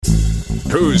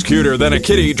Who's cuter than a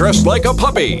kitty dressed like a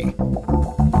puppy?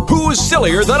 Who's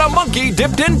sillier than a monkey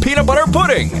dipped in peanut butter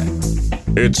pudding?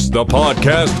 It's the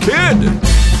Podcast Kid.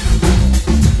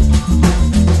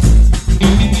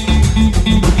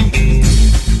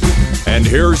 And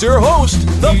here's your host,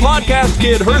 the Podcast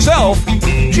Kid herself,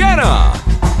 Jenna.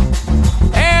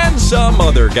 And some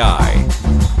other guy.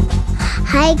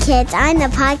 Hi kids, I'm the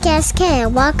Podcast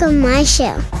Kid. Welcome to my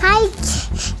show. Hi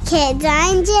kids,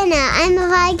 I'm Jenna. I'm the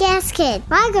Podcast Kid.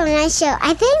 Welcome to my show.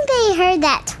 I think they heard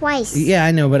that twice. Yeah,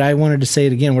 I know, but I wanted to say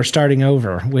it again. We're starting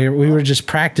over. We were just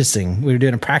practicing. We were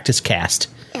doing a practice cast.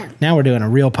 Yeah. Now we're doing a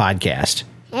real podcast.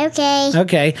 Okay.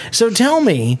 Okay, so tell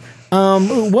me,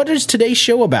 what is today's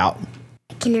show about?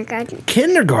 Kindergarten.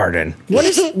 Kindergarten.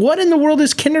 What in the world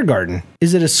is kindergarten?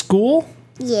 Is it a school?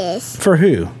 Yes. For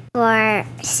who? For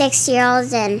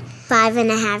 6-year-olds and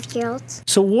 5.5-year-olds.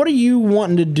 So what are you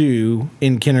wanting to do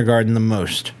in kindergarten the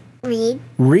most? Read.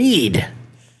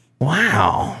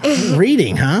 Wow.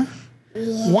 Reading, huh?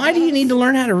 Yes. Why do you need to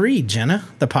learn how to read, Jenna,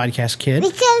 the Podcast Kid?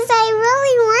 Because I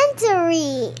really want to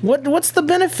read. What's the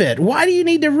benefit? Why do you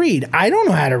need to read? I don't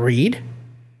know how to read.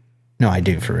 No, I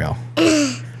do, for real.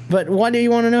 But why do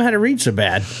you want to know how to read so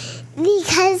bad?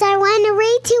 Because I want to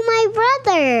read to my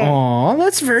brother. Aw,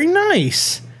 that's very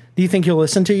nice. Do you think he'll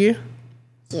listen to you?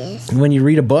 Yes. When you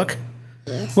read a book?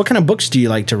 Yes. What kind of books do you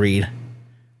like to read?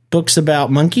 Books about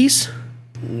monkeys?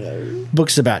 No.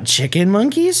 Books about chicken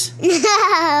monkeys?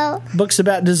 No. Books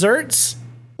about desserts?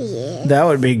 Yes. That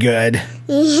would be good.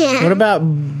 Yeah. What about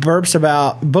books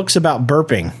about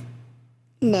burping?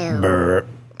 No. Burp.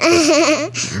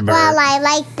 Well, I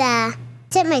like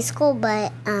it's at my school,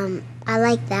 but I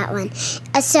like that one.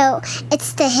 So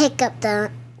it's the hiccup, though.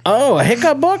 Oh, a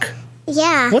hiccup book?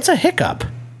 Yeah. What's a hiccup?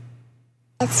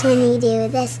 It's when you do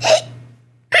this.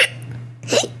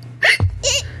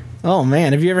 Oh,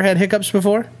 man. Have you ever had hiccups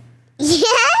before?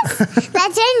 Yes.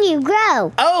 That's when you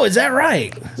grow. Oh, is that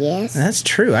right? Yes. That's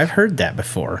true. I've heard that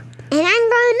before. And I'm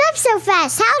growing up so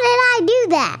fast. How did I do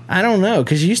that? I don't know,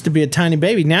 because you used to be a tiny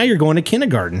baby. Now you're going to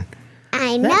kindergarten.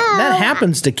 I know. That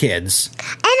happens to kids.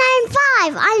 And I'm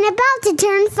 5. I'm about to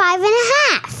turn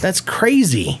 5.5. That's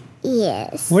crazy.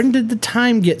 Yes. When did the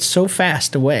time get so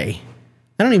fast away?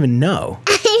 I don't even know.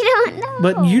 I don't know.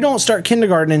 But you don't start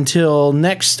kindergarten until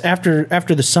after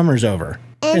the summer's over.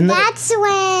 And that's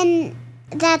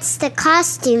the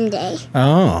costume day.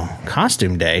 Oh,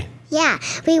 costume day. Yeah,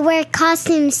 we wear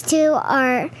costumes to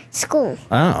our school.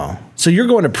 Oh, so you're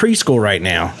going to preschool right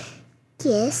now?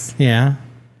 Yes. Yeah.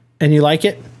 And you like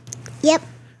it? Yep.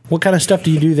 What kind of stuff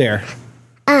do you do there?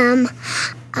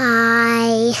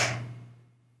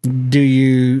 Do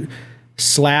you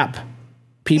slap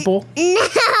people?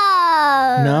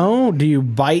 No. No? Do you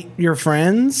bite your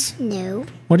friends? No.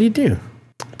 What do you do?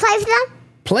 Play with them?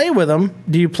 Play with them?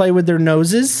 Do you play with their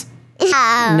noses?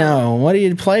 No. No. What do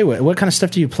you play with? What kind of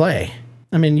stuff do you play?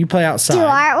 I mean, you play outside. Do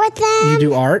art with them? You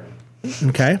do art?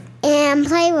 Okay. And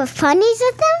play with ponies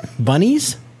with them?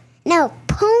 Bunnies? No,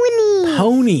 ponies.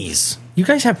 Ponies. You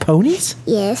guys have ponies?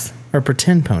 Yes. Or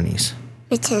pretend ponies?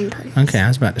 Pretend ponies. Okay, I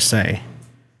was about to say.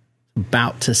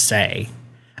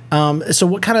 So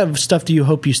what kind of stuff do you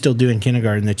hope you still do in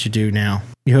kindergarten that you do now?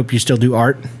 You hope you still do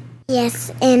art?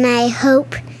 Yes, and I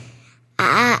hope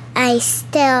I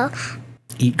still...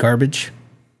 Eat garbage?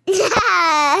 No.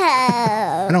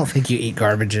 I don't think you eat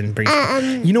garbage in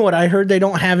preschool. You know what I heard they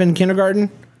don't have in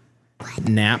kindergarten? What?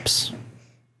 Naps.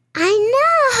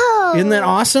 I know. Isn't that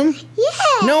awesome?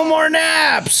 Yeah. No more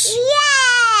naps.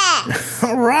 Yeah.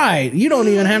 All right. You don't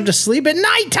even have to sleep at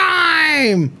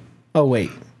nighttime. Oh,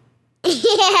 wait.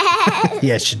 Yeah.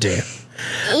 Yes, you do.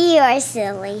 You're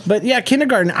silly. But yeah,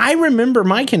 kindergarten. I remember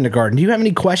my kindergarten. Do you have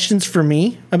any questions for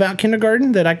me about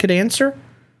kindergarten that I could answer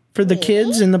for the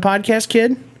kids in the Podcast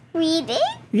Kid? Reading?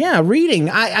 Yeah, reading.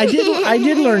 I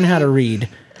did learn how to read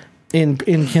in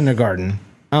kindergarten.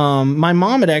 My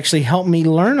mom had actually helped me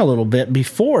learn a little bit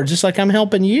before, just like I'm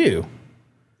helping you.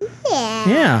 Yeah.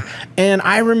 Yeah. And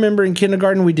I remember in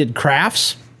kindergarten we did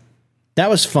crafts. That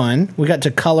was fun. We got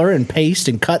to color and paste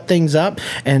and cut things up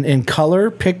and color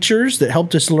pictures that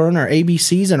helped us learn our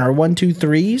ABCs and our 1, 2,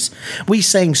 3s. We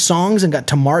sang songs and got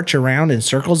to march around in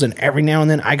circles, and every now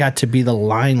and then I got to be the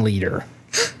line leader.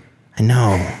 I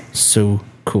know. So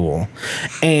cool.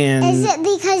 And Is it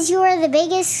because you were the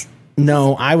biggest?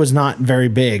 No, I was not very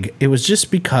big. It was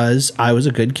just because I was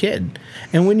a good kid.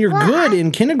 And when you're good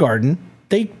in kindergarten,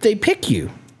 they pick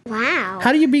you. Wow.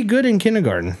 How do you be good in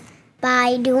kindergarten?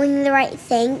 By doing the right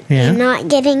thing Yeah. and not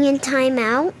getting in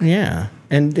timeout. Yeah.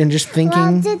 And just thinking.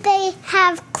 Well, did they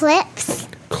have clips?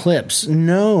 Clips.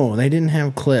 No, they didn't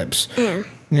have clips. Oh.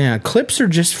 Yeah, clips are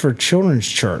just for children's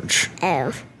church.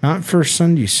 Oh. Not for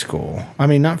Sunday school. I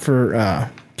mean, not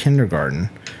for kindergarten.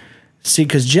 See,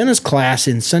 because Jenna's class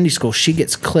in Sunday school, she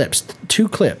gets clips, 2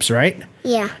 clips, right?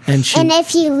 Yeah. And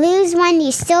if you lose one,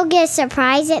 you still get a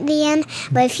surprise at the end.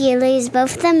 But if you lose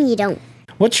both of them, you don't.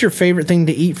 What's your favorite thing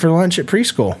to eat for lunch at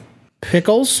preschool?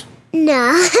 Pickles?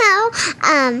 No.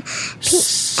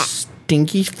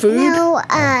 Stinky food? No.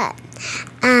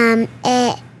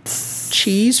 It's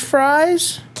cheese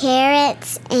fries?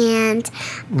 Carrots and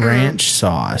ranch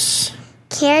sauce.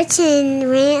 Carrots and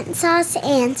ranch sauce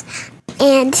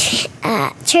and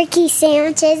turkey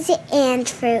sandwiches and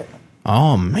fruit.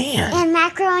 Oh, man. And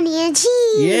macaroni and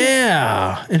cheese.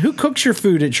 Yeah. And who cooks your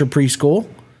food at your preschool?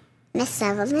 Miss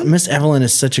Evelyn. Miss Evelyn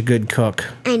is such a good cook.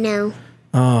 I know.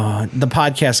 Oh, the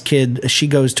podcast kid, she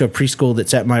goes to a preschool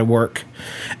that's at my work.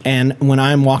 And when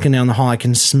I'm walking down the hall, I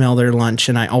can smell their lunch.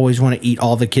 And I always want to eat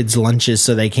all the kids' lunches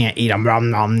so they can't eat them.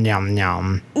 Nom, nom, nom,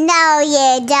 nom. No,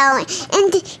 you don't.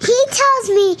 And he tells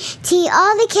me to eat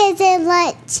all the kids at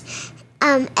lunch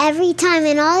every time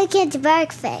and all the kids'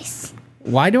 breakfast.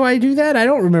 Why do I do that? I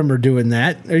don't remember doing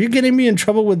that. Are you getting me in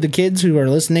trouble with the kids who are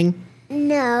listening?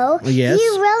 No. Yes.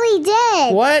 You really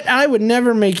did. What? I would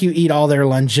never make you eat all their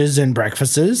lunches and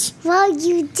breakfasts. Well,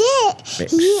 you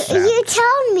did. You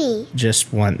told me.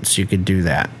 Just once you could do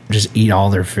that. Just eat all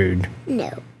their food.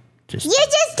 No. You just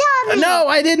told me. No,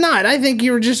 I did not. I think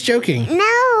you were just joking.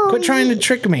 No. Quit trying to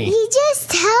trick me. He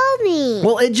just told me.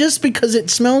 Well, just because it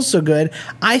smells so good,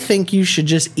 I think you should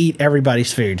just eat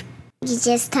everybody's food. You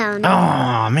just told me.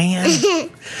 Oh, man.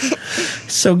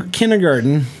 So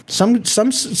kindergarten, some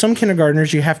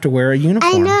kindergartners, you have to wear a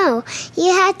uniform. I know.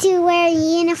 You have to wear a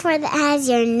uniform that has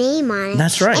your name on it.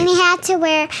 That's right. And you have to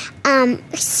wear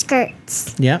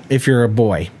skirts. Yeah, if you're a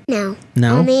boy. No.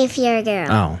 No? Only if you're a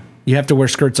girl. Oh. You have to wear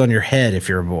skirts on your head if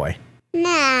you're a boy.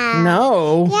 No.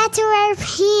 No. You have to wear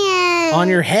pants. On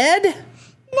your head?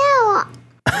 No.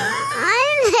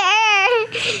 On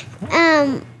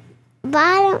their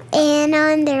bottom and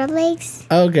on their legs.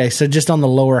 Okay, so just on the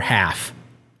lower half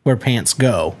where pants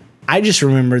go. I just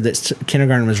remember that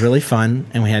kindergarten was really fun,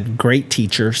 and we had great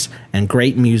teachers and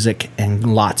great music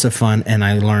and lots of fun, and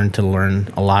I learned a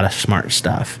lot of smart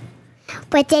stuff.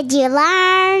 What did you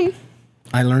learn?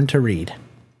 I learned to read.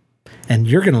 And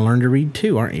you're going to learn to read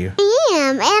too, aren't you? I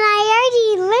am, and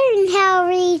I already learned how to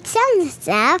read some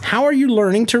stuff. How are you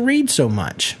learning to read so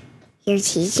much? You're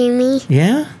teaching me.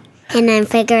 Yeah? And I'm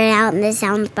figuring out the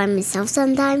sounds by myself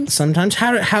sometimes. Sometimes?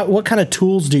 What kind of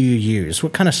tools do you use?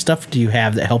 What kind of stuff do you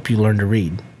have that help you learn to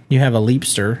read? You have a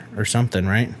Leapster or something,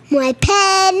 right? My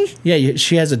pen. Yeah,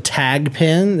 she has a tag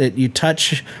pen that you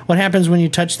touch. What happens when you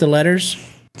touch the letters?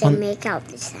 They make out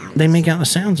the sounds. They make out the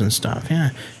sounds and stuff, yeah.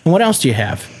 And what else do you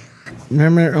have?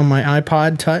 Remember on my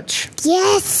iPod Touch?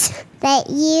 Yes, that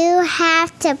you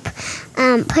have to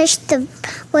push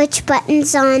which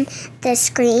buttons on the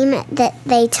screen that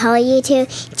they tell you to. You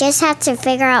just have to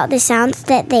figure out the sounds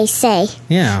that they say.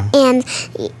 Yeah. And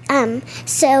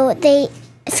so they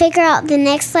figure out the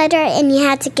next letter, and you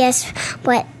have to guess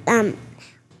what it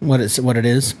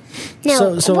is.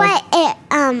 No, so what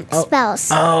it spells.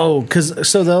 Oh,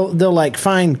 so they'll like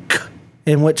find k,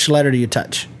 and which letter do you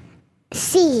touch?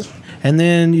 C. And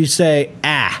then you say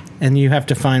ah, and you have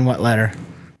to find what letter?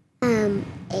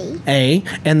 A,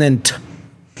 and then t.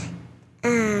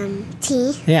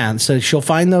 T. Yeah, so she'll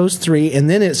find those 3, and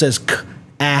then it says k,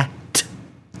 a, t.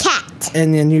 Cat.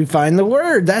 And then you find the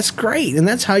word. That's great, and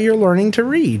that's how you're learning to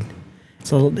read.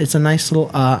 So it's a nice little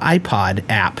iPod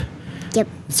app. Yep.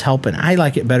 It's helping. I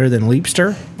like it better than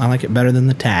Leapster. I like it better than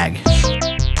the tag.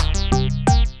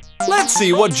 Let's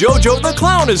see what JoJo the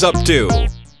Clown is up to.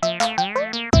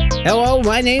 Hello,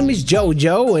 my name is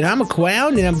JoJo, and I'm a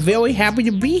clown, and I'm very happy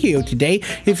to be here today.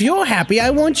 If you're happy,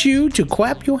 I want you to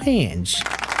clap your hands.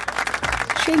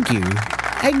 Thank you.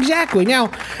 Exactly. Now,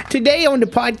 today on the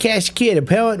Podcast Kid,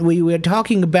 apparently we're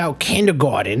talking about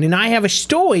kindergarten, and I have a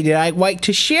story that I'd like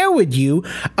to share with you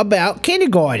about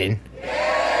kindergarten.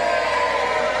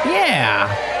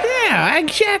 Yeah,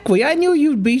 exactly. I knew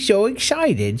you'd be so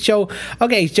excited. So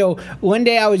one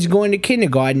day I was going to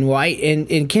kindergarten, right?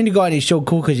 And kindergarten is so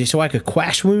cool because it's like a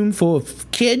classroom full of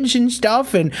kids and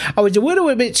stuff. And I was a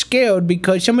little bit scared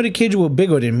because some of the kids were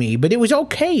bigger than me. But it was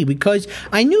okay because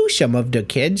I knew some of the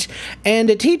kids. And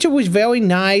the teacher was very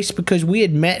nice because we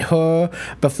had met her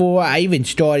before I even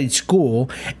started school.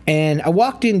 And I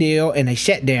walked in there and I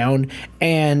sat down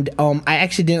and I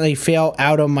accidentally fell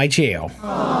out of my chair.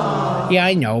 Aww. Yeah,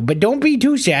 I know, but don't be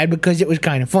too sad because it was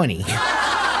kind of funny.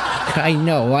 I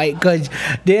know, right? Because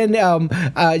then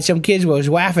some kids was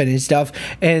laughing and stuff,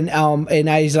 and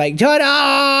I was like,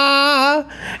 ta-da!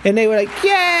 And they were like,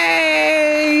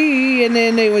 yay! And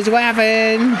then they was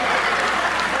laughing,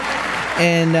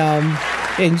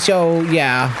 and so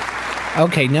yeah.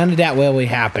 Okay, none of that really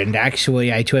happened.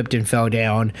 Actually, I tripped and fell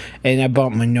down, and I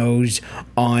bumped my nose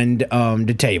on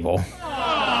the table.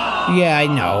 Yeah,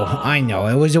 I know.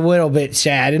 It was a little bit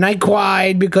sad, and I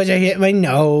cried because I hit my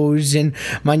nose, and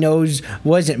my nose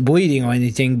wasn't bleeding or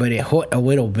anything, but it hurt a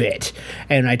little bit.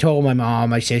 And I told my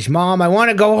mom, I says, Mom, I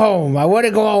want to go home. I want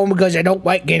to go home because I don't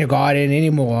like kindergarten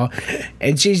anymore.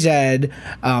 And she said,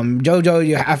 Jojo,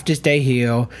 you have to stay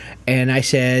here. And I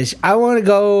says, I want to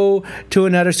go to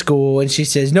another school. And she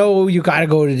says, no, you got to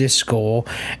go to this school.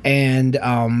 And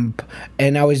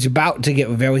I was about to get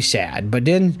very sad, but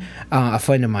then a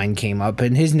friend of mine came up,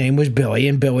 and his name was Billy,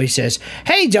 and Billy says,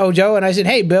 hey, Jojo. And I said,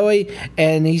 hey, Billy.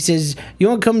 And he says, you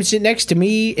want to come sit next to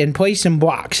me and play some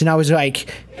blocks? And I was like,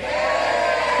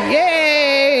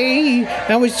 yay!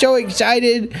 I was so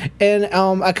excited, and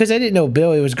because I didn't know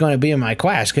Billy was going to be in my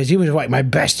class, because he was like my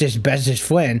bestest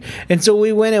friend. And so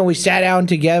we went and we sat down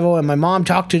together, and my mom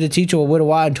talked to the teacher a little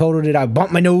while and told her that I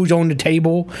bumped my nose on the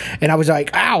table, and I was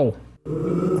like, ow!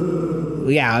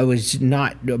 Yeah, it was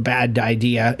not a bad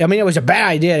idea. I mean, it was a bad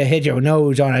idea to hit your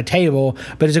nose on a table,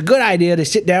 but it's a good idea to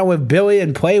sit down with Billy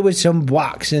and play with some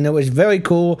blocks, and it was very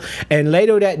cool. And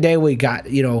later that day, we got,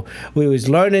 we was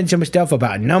learning some stuff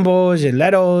about numbers and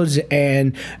letters,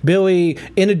 and Billy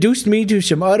introduced me to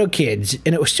some other kids,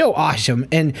 and it was so awesome.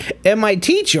 And my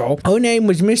teacher, her name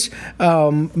was Miss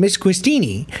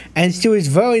Christini, and she was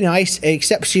very nice,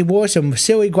 except she wore some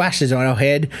silly glasses on her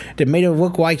head that made her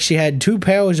look like she had two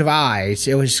pairs of eyes.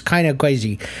 It was kind of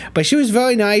crazy, but she was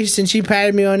very nice, and she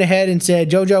patted me on the head and said,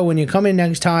 Jojo, when you come in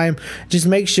next time, just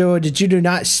make sure that you do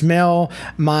not smell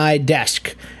my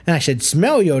desk. And I said,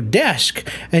 smell your desk?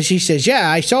 And she says, yeah,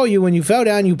 I saw you when you fell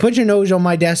down, you put your nose on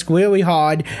my desk really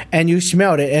hard, and you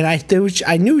smelled it. And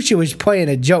I knew she was playing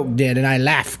a joke then, and I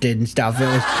laughed and stuff.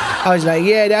 I was like,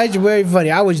 yeah, that's very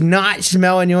funny. I was not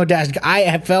smelling your desk.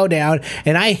 I fell down,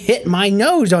 and I hit my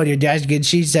nose on your desk. And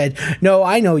she said, no,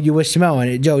 I know you were smelling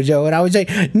it, Jojo. And I was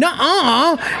like,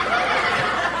 nuh-uh.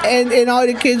 And all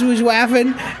the kids was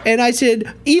laughing, and I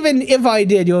said, even if I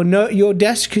did, your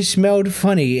desk smelled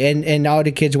funny, and all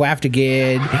the kids laughed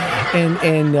again,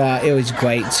 and it was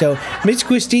great. So Miss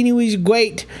Christine was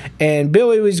great, and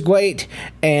Billy was great,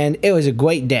 and it was a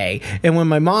great day. And when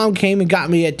my mom came and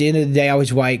got me at the end of the day, I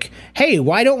was like, hey,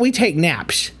 why don't we take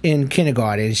naps in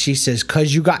kindergarten? And she says,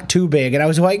 'cause you got too big. And I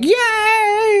was like,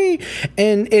 yay!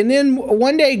 And then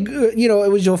one day,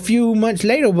 it was a few months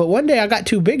later, but one day I got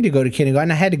too big to go to kindergarten.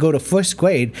 I had to go to first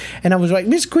grade, and I was like,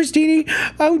 Miss Christine,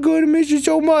 I'm going to miss you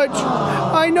so much.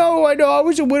 I know. I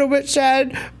was a little bit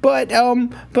sad, but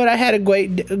I had a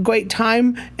great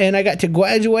time, and I got to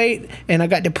graduate, and I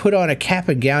got to put on a cap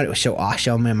and gown. It was so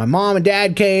awesome. And my mom and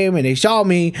dad came, and they saw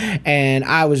me, and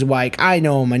I was like, I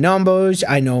know my numbers,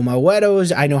 I know my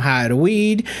letters, I know how to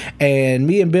read. And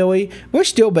me and Billy, we're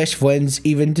still best friends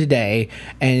even today,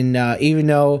 and even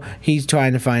though he's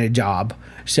trying to find a job.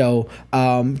 So,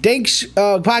 thanks,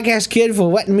 Podcast Kid,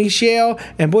 for letting me share.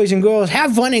 And boys and girls,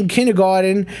 have fun in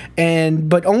kindergarten,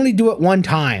 but only do it one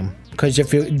time. Because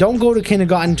if you don't go to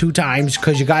kindergarten 2 times,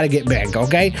 because you got to get big,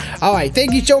 okay? All right,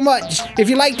 thank you so much. If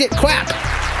you liked it, clap.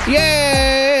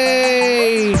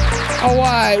 Yay! All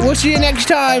right, we'll see you next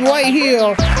time right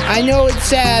here. I know it's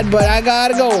sad, but I got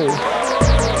to go.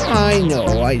 I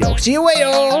know. See you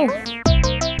later.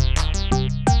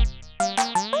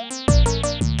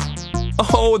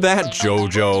 Oh, that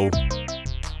Jojo.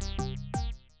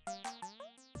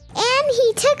 And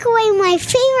he took away my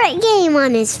favorite game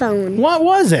on his phone. What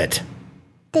was it?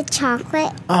 The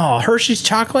chocolate. Oh, Hershey's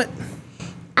chocolate?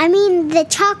 I mean, the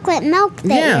chocolate milk.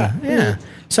 Yeah.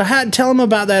 So tell him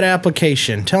about that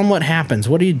application. Tell him what happens.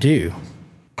 What do you do?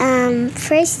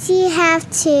 First you have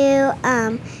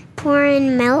to pour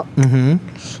in milk.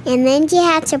 Mm-hmm. And then you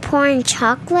have to pour in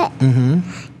chocolate. Mm-hmm.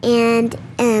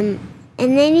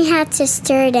 And then you have to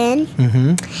stir it in.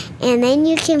 Mm-hmm. And then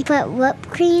you can put whipped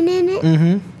cream in it.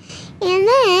 Mm-hmm. And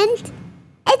then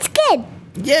it's good.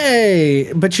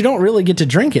 Yay! But you don't really get to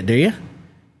drink it, do you?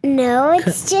 No,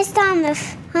 it's just on the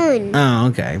phone. Oh,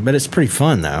 okay. But it's pretty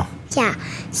fun, though. Yeah.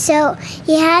 So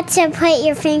you had to put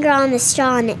your finger on the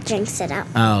straw and it drinks it up.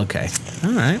 Oh, okay.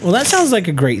 All right. Well, that sounds like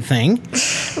a great thing.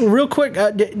 Real quick,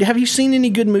 have you seen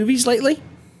any good movies lately?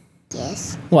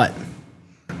 Yes. What?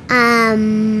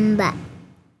 But...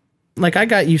 Like, I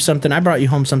got you something. I brought you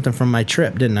home something from my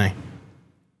trip, didn't I?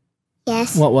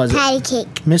 Yes. What was Patty it?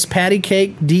 Cake. Miss Patty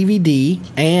Cake DVD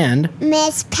and...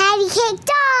 Miss Patty Cake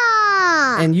doll!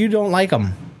 And you don't like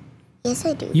them. Yes,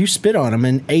 I do. You spit on them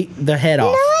and ate the head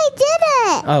off. No, I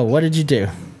didn't. Oh, what did you do?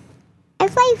 I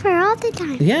play with her all the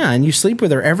time. Yeah, and you sleep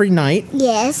with her every night.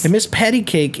 Yes. And Miss Patty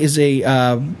Cake is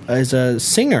a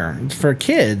singer for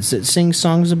kids that sings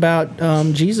songs about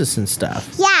Jesus and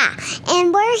stuff. Yeah,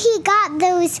 and where he got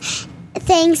those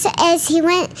things as he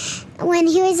went when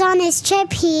he was on his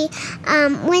trip, he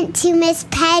went to Miss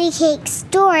Patty Cake's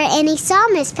store and he saw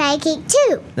Miss Patty Cake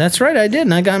too. That's right, I did,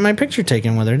 and I got my picture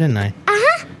taken with her, didn't I?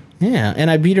 Uh-huh. Yeah,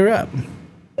 and I beat her up.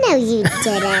 No, you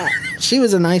didn't. She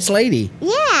was a nice lady.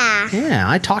 Yeah. Yeah,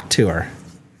 I talked to her.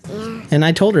 Yeah. And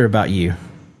I told her about you,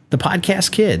 the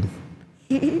podcast kid.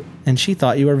 And she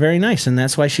thought you were very nice, and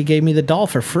that's why she gave me the doll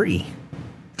for free.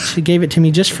 She gave it to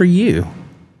me just for you.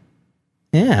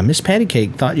 Yeah, Miss Patty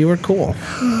Cake thought you were cool.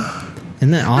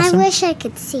 Isn't that awesome? I wish I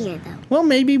could see her, though. Well,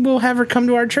 maybe we'll have her come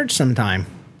to our church sometime.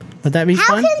 Would that be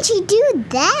fun? How can she do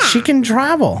that? She can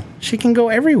travel. She can go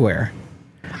everywhere.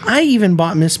 I even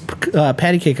bought Miss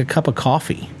Patty Cake a cup of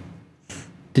coffee.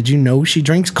 Did you know she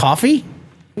drinks coffee?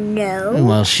 No.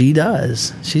 Well, she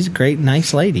does. She's a great,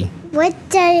 nice lady.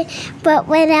 But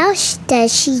what else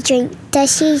does she drink?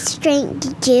 Does she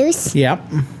drink juice? Yep.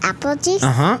 Apple juice?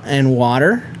 Uh-huh. And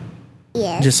water.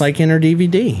 Yes. Just like in her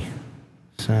DVD.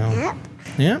 So, Yep.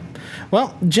 Yep.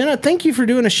 Well, Jenna, thank you for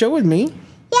doing a show with me.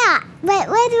 Yeah, but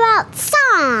what about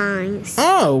songs?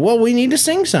 Oh, well, we need to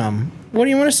sing some. What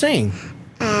do you want to sing?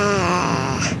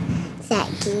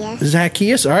 Zacchaeus.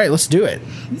 Zacchaeus? All right, let's do it.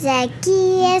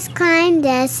 Zacchaeus climbed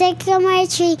a sycamore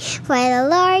tree, for the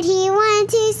Lord he wanted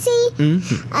to see.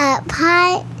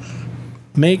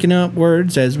 Making up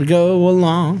words as we go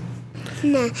along.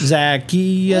 No.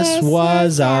 Zacchaeus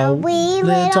was a wee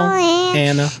little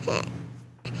Anna.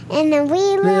 And a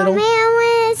wee little man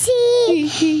was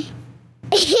he.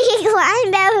 He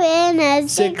climbed up in a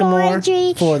sycamore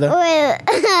tree for the Lord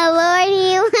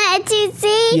he wanted to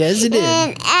see. Yes, he did.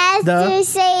 And as to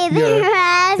say the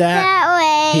rest that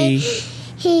way,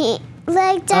 he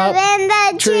looked up in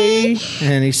the tree.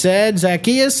 And he said,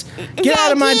 Zacchaeus, get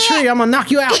out of my tree. I'm going to knock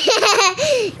you out.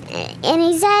 And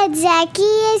he said,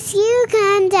 Zacchaeus, you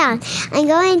come down. I'm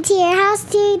going to your house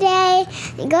today.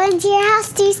 I'm going to your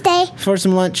house to stay. For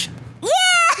some lunch.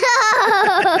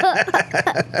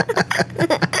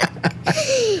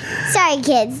 Sorry,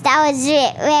 kids. That was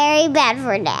very bad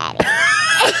for Daddy.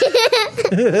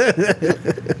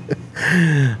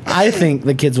 I think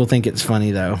the kids will think it's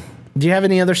funny, though. Do you have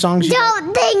any other songs?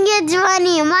 Don't think it's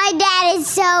funny. My dad is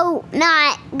so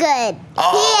not good.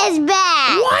 He is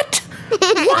bad. What?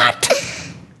 What?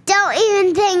 Don't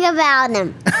even think about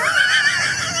him.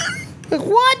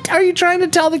 What are you trying to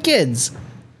tell the kids?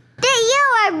 That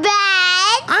you are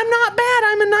bad. I'm not bad.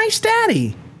 I'm a nice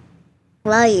daddy.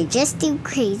 Well, you're just too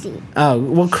crazy. Oh,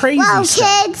 well, crazy Well,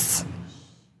 stuff. kids,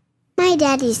 my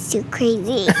daddy's too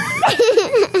crazy.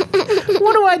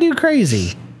 What do I do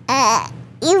crazy?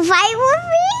 You fight with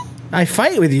me? I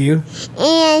fight with you.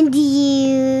 And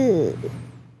you...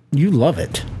 You love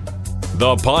it.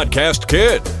 The Podcast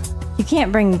Kid. You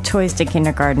can't bring toys to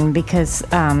kindergarten because,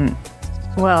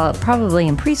 well, probably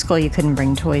in preschool you couldn't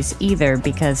bring toys either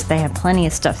because they have plenty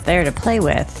of stuff there to play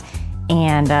with.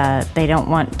 And they don't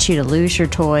want you to lose your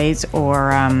toys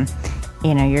or,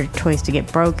 your toys to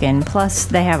get broken. Plus,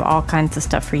 they have all kinds of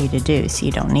stuff for you to do, so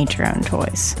you don't need your own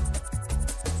toys.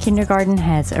 Kindergarten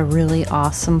has a really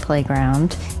awesome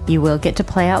playground. You will get to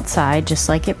play outside, just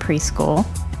like at preschool.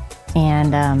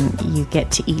 And you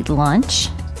get to eat lunch.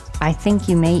 I think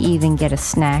you may even get a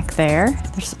snack there.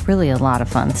 There's really a lot of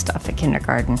fun stuff at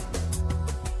kindergarten.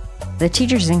 The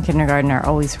teachers in kindergarten are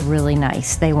always really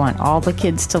nice. They want all the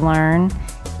kids to learn.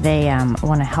 They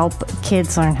want to help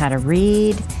kids learn how to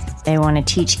read. They want to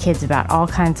teach kids about all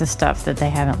kinds of stuff that they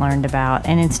haven't learned about.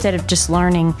 And instead of just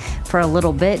learning for a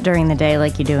little bit during the day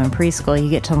like you do in preschool, you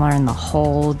get to learn the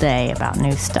whole day about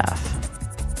new stuff.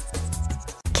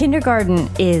 Kindergarten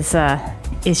is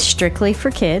strictly for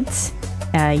kids.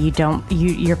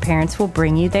 Your parents will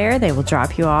bring you there. They will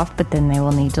drop you off, but then they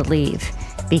will need to leave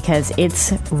because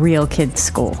it's real kids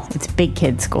school. It's big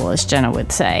kids school, as Jenna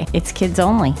would say. It's kids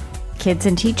only. Kids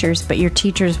and teachers, but your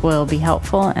teachers will be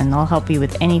helpful and they'll help you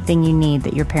with anything you need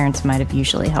that your parents might have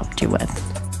usually helped you with.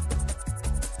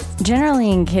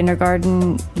 Generally in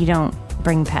kindergarten, you don't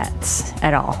bring pets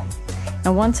at all.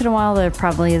 Now once in a while there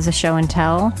probably is a show and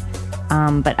tell,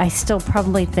 but I still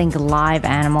probably think live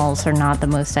animals are not the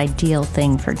most ideal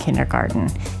thing for kindergarten.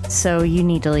 So you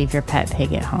need to leave your pet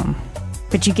pig at home.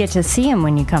 But you get to see him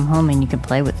when you come home and you can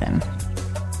play with him.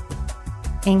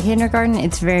 In kindergarten,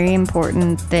 it's very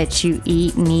important that you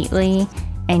eat neatly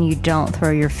and you don't throw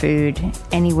your food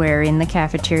anywhere in the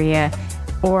cafeteria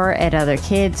or at other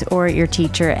kids or at your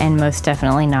teacher, and most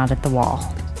definitely not at the wall.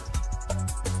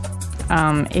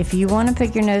 If you want to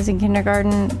pick your nose in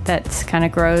kindergarten, that's kind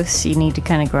of gross. You need to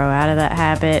kind of grow out of that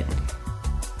habit.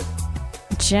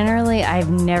 Generally, I've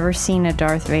never seen a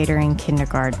Darth Vader in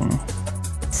kindergarten.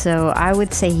 So I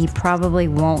would say he probably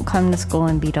won't come to school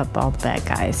and beat up all the bad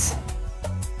guys.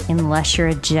 Unless you're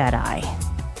a Jedi.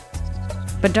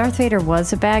 But Darth Vader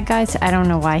was a bad guy, so I don't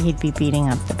know why he'd be beating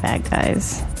up the bad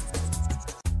guys.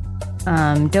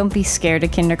 Don't be scared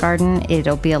of kindergarten.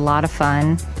 It'll be a lot of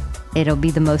fun. It'll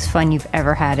be the most fun you've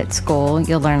ever had at school.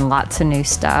 You'll learn lots of new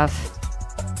stuff.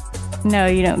 No,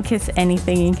 you don't kiss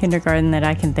anything in kindergarten that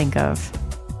I can think of.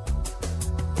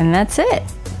 And that's it.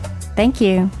 Thank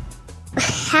you.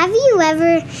 Have you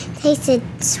ever tasted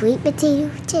sweet potato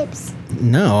chips?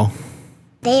 No.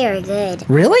 They are good.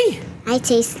 Really? I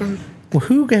taste them. Well,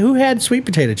 who had sweet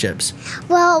potato chips?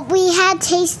 Well, we had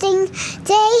tasting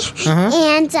day,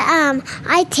 and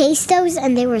I taste those,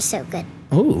 and they were so good.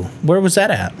 Ooh, where was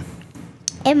that at?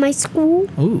 At my school?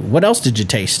 Ooh, what else did you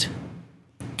taste?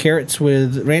 Carrots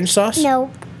with ranch sauce?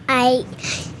 No, I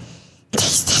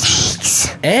tasted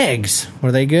eggs. Eggs.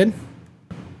 Were they good?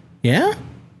 Yeah?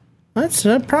 That's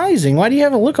surprising. Why do you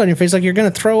have a look on your face like you're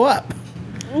going to throw up?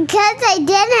 Because I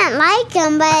didn't like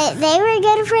them, but they were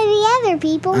good for the other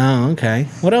people. Oh, okay.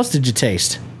 What else did you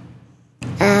taste?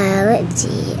 Let's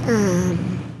see.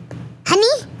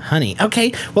 Honey? Honey.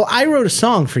 Okay. Well, I wrote a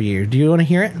song for you. Do you want to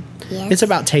hear it? Yes. It's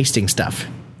about tasting stuff.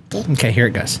 Okay, here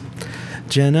it goes.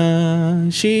 Jenna,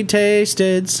 she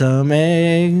tasted some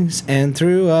eggs and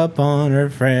threw up on her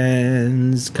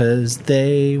friends because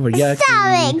they were yucky.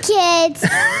 Stop it, kids.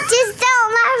 Just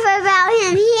don't laugh about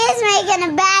him. He is making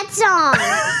a bad song.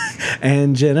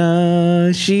 And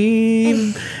Jenna,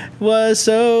 she was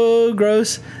so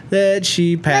gross that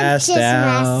she passed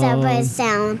out. Just messed up a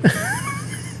sound.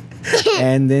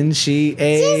 And then she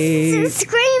ate. Just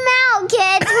scream out,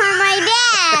 kids, for my dad.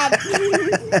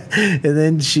 And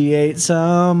then she ate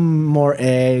some more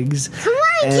eggs. Come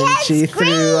on, and kids, she scream.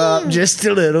 threw up just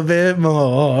a little bit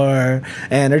more.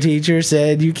 And her teacher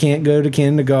said, "You can't go to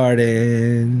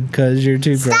kindergarten because you're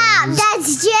too gross." Stop.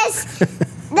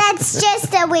 That's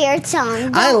just a weird song.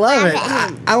 Don't I love laugh it. at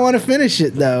him. I want to finish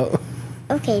it, though.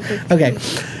 Okay. Okay.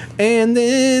 And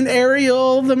then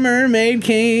Ariel the mermaid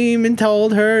came and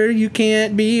told her, "You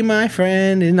can't be my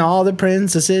friend." And all the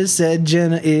princesses said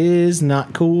Jenna is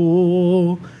not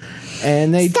cool.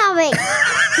 And they Stop it.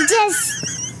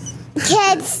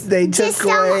 Kids, They took just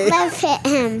away- don't laugh at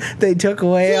him. they took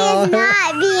away He all is her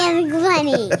not being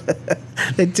funny.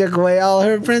 they took away all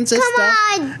her princess Come stuff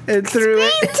on. and threw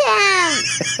Scream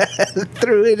to him.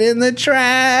 threw it in the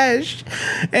trash.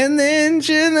 And then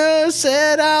Jenna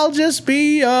said, "I'll just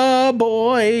be a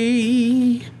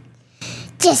boy."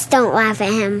 Just don't laugh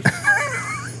at him.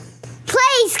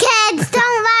 Please, kids,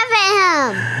 don't laugh at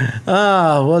him.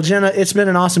 Oh, well, Jenna, it's been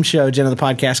an awesome show, Jenna the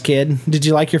Podcast Kid. Did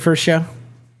you like your first show?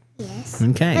 Yes.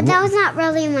 Okay. But that was not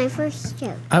really my first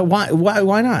joke.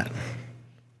 Why not?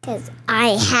 Because I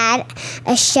had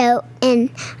a show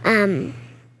in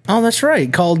Oh, that's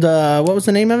right. Called, what was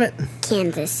the name of it?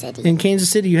 Kansas City. In Kansas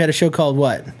City, you had a show called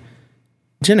what?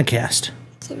 JennaCast.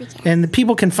 And the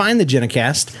people can find the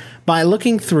JennaCast by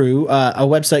looking through a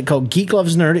website called Geek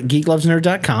Loves Nerd at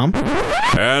geeklovesnerd.com.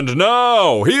 And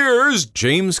now, here's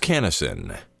James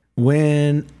Cannison.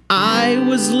 When I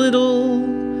was little,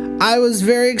 I was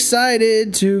very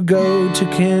excited to go to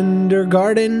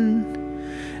kindergarten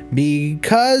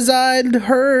because I'd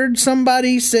heard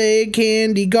somebody say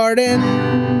candy garden.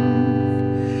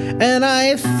 And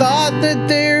I thought that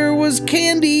there was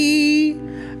candy.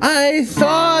 I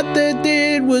thought that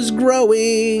it was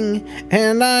growing.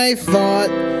 And I thought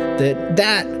that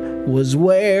that was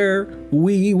where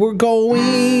we were going.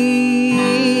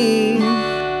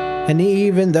 And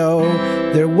even though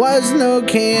there was no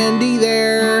candy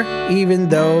there, even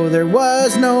though there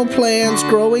was no plants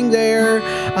growing there,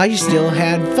 I still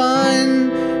had fun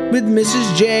with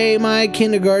Mrs. J, my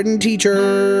kindergarten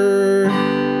teacher.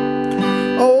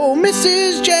 Oh,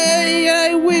 Mrs. J,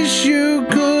 I wish you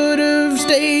could have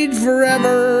stayed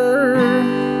forever.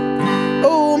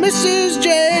 Oh, Mrs.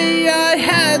 J, I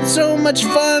had so much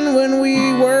fun when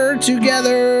we were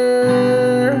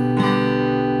together.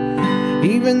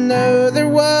 Even though there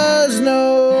was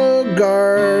no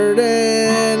garden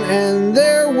and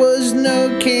there was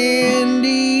no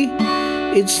candy,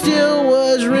 it still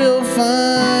was real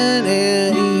fun,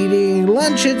 and eating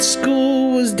lunch at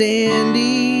school was dandy.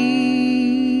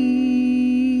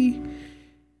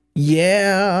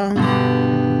 Yeah.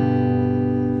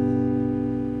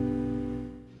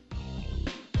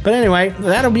 But anyway,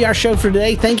 that'll be our show for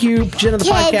today. Thank you, Jenna the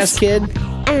Kids. Podcast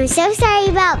Kid. I'm so sorry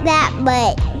about that,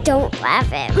 but don't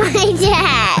laugh at my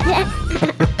dad.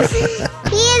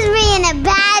 He is being a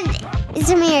bad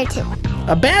Samaritan.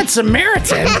 A bad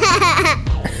Samaritan?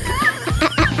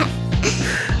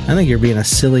 I think you're being a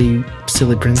silly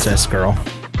princess girl.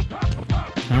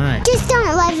 All right. Just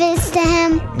don't love this to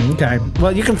him. Okay.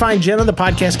 Well, you can find Jenna, the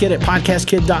podcast kid, at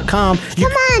podcastkid.com. Come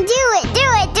on, do it.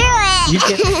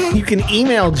 You can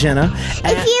email Jenna.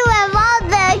 If you have all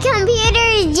the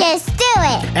computers, just do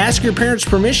it. Ask your parents'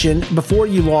 permission before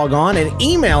you log on and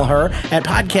email her at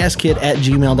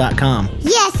podcastkid@gmail.com.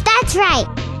 Yes, that's right.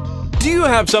 Do you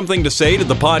have something to say to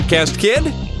the podcast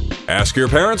kid? Ask your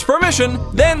parents' permission,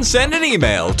 then send an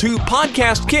email to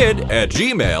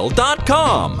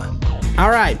podcastkid@gmail.com. All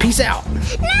right, peace out. No!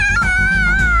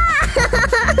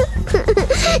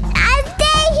 I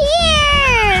stay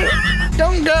here!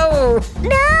 Don't go.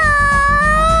 No!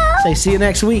 Say see you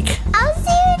next week. I'll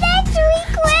see you next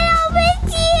week when I'm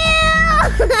with you!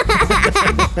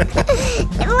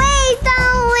 Please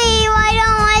don't leave! I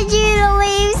don't want you to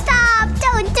leave! Stop!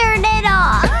 Don't turn it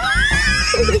off!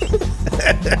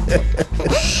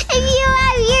 If you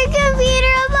have your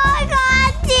computer, log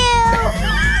on too!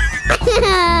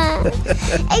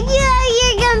 If you have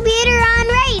your computer on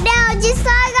right now, just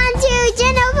log on to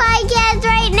Jenna Podcast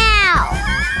right now!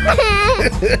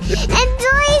 And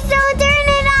please don't turn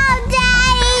it off,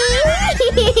 Daddy!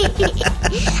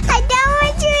 I don't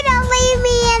want you to leave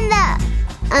me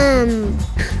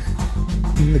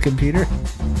In the computer?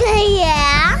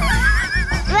 Yeah.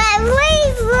 But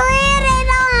please let it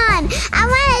on. I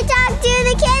want to talk to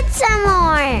the kids some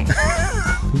more.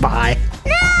 Bye.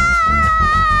 No!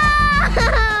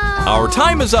 Our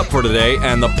time is up for today,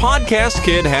 and the podcast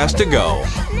kid has to go.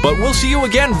 But we'll see you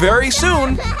again very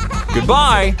soon.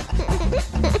 Goodbye.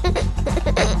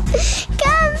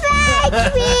 Come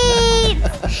back, Pete!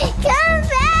 Come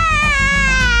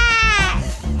back!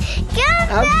 Come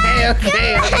back! Okay.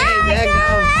 There Come go.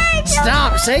 back!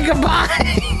 Stop. Say goodbye.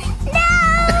 No!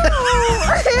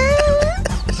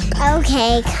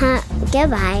 Okay,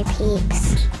 goodbye,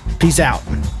 peeps. Peace out.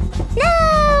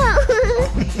 No!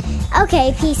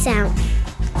 Okay, peace out.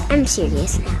 I'm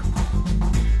serious now.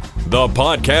 The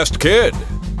Podcast Kid.